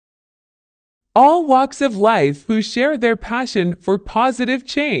all walks of life who share their passion for positive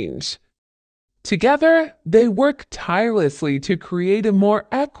change. Together, they work tirelessly to create a more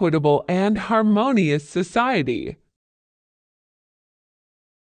equitable and harmonious society.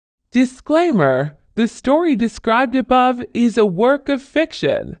 Disclaimer: the story described above is a work of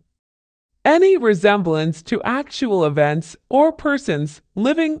fiction. Any resemblance to actual events or persons,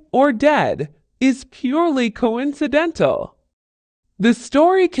 living or dead, is purely coincidental. The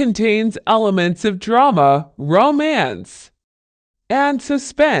story contains elements of drama, romance, and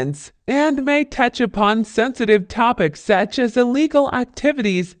suspense, and may touch upon sensitive topics such as illegal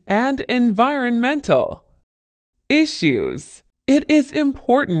activities and environmental issues. It is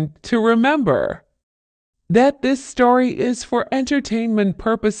important to remember that this story is for entertainment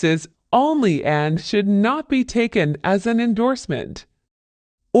purposes only and should not be taken as an endorsement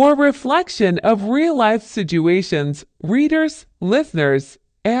or reflection of real-life situations. Readers, listeners,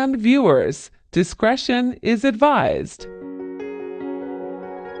 and viewers, discretion is advised.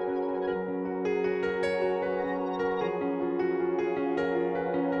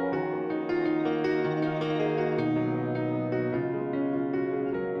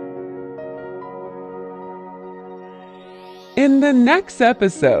 In the next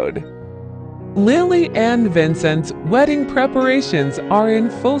episode, Lily and Vincent's wedding preparations are in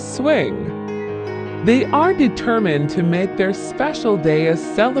full swing. They are determined to make their special day a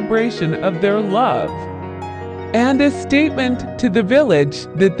celebration of their love and a statement to the village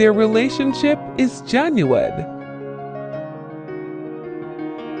that their relationship is genuine.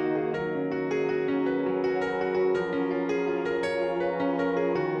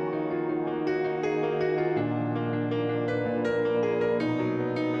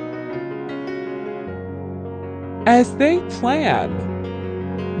 As they plan,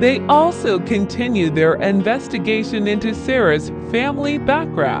 they also continue their investigation into Sarah's family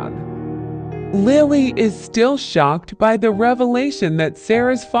background. Lily is still shocked by the revelation that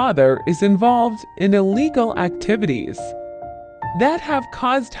Sarah's father is involved in illegal activities that have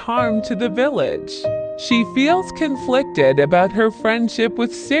caused harm to the village. She feels conflicted about her friendship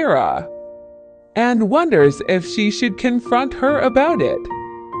with Sarah and wonders if she should confront her about it.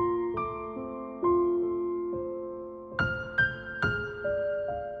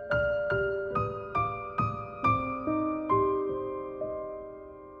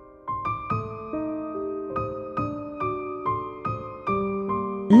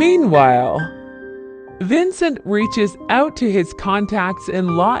 Meanwhile, Vincent reaches out to his contacts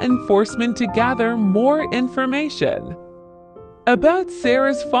in law enforcement to gather more information about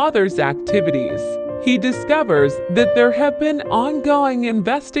Sarah's father's activities. He discovers that there have been ongoing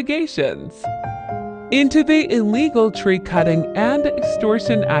investigations into the illegal tree cutting and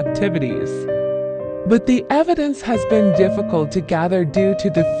extortion activities, but the evidence has been difficult to gather due to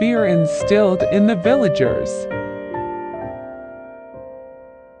the fear instilled in the villagers.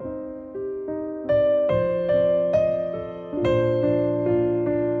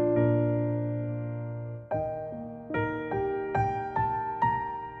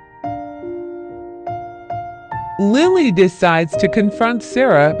 Lily decides to confront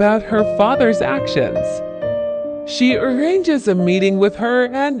Sarah about her father's actions. She arranges a meeting with her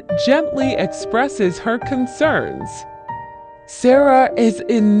and gently expresses her concerns. Sarah is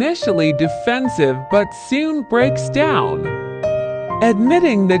initially defensive but soon breaks down,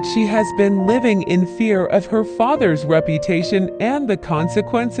 admitting that she has been living in fear of her father's reputation and the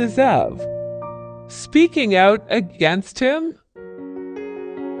consequences of speaking out against him.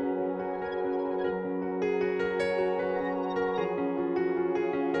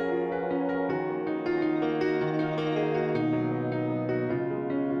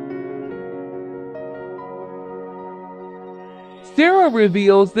 Sarah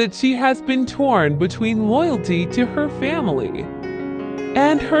reveals that she has been torn between loyalty to her family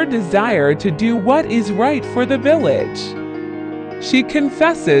and her desire to do what is right for the village. She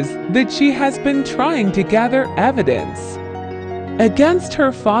confesses that she has been trying to gather evidence against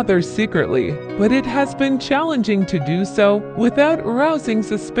her father secretly, but it has been challenging to do so without arousing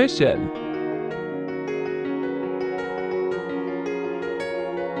suspicion.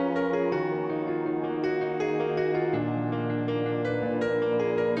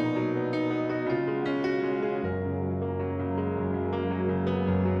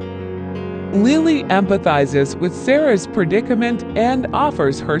 Lily empathizes with Sarah's predicament and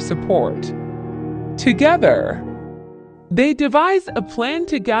offers her support. Together, they devise a plan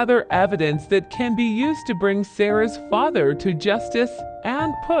to gather evidence that can be used to bring Sarah's father to justice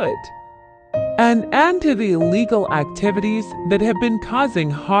and put an end to the illegal activities that have been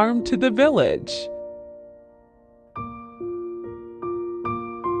causing harm to the village.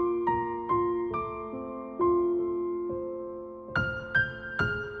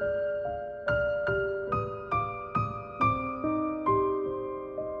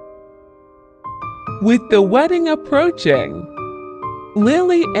 With the wedding approaching,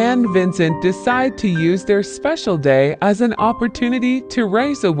 Lily and Vincent decide to use their special day as an opportunity to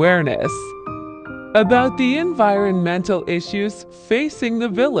raise awareness about the environmental issues facing the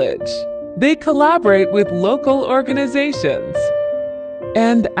village. They collaborate with local organizations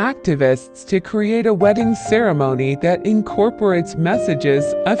and activists to create a wedding ceremony that incorporates messages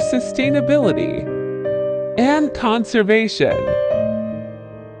of sustainability and conservation.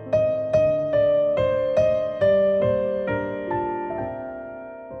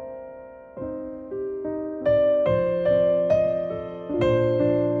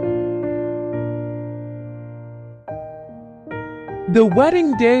 The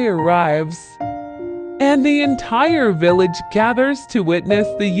wedding day arrives, and the entire village gathers to witness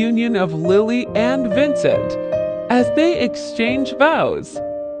the union of Lily and Vincent as they exchange vows.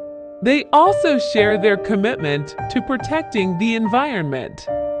 They also share their commitment to protecting the environment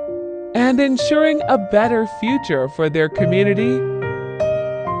and ensuring a better future for their community.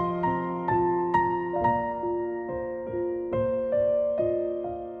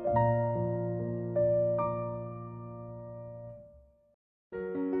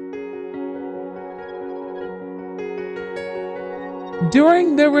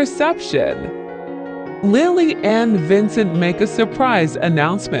 During the reception, Lily and Vincent make a surprise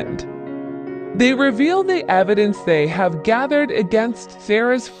announcement. They reveal the evidence they have gathered against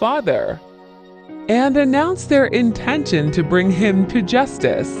Sarah's father and announce their intention to bring him to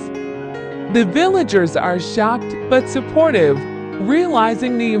justice. The villagers are shocked but supportive,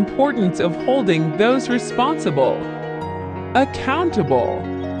 realizing the importance of holding those responsible accountable.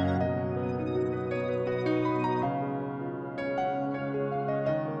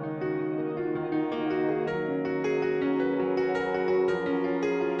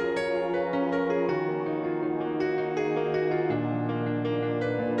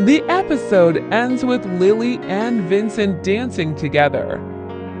 The episode ends with Lily and Vincent dancing together,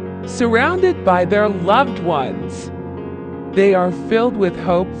 surrounded by their loved ones. They are filled with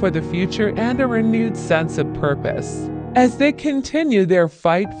hope for the future and a renewed sense of purpose as they continue their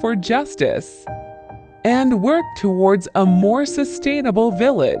fight for justice and work towards a more sustainable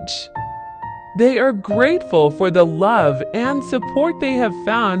village. They are grateful for the love and support they have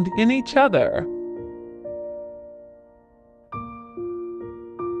found in each other.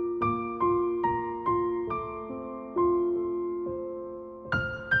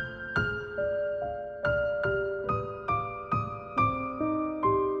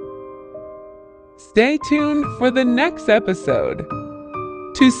 Stay tuned for the next episode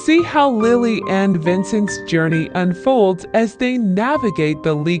to see how Lily and Vincent's journey unfolds as they navigate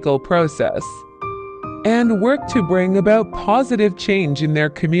the legal process and work to bring about positive change in their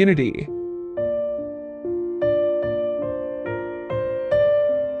community.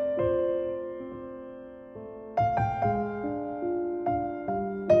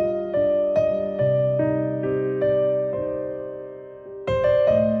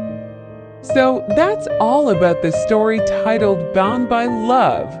 So that's all about the story titled Bound by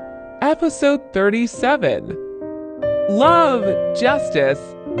Love, episode 37. Love, justice,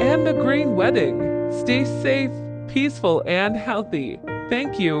 and the green wedding. Stay safe, peaceful, and healthy.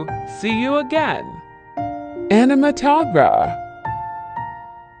 Thank you. See you again. Animatagra.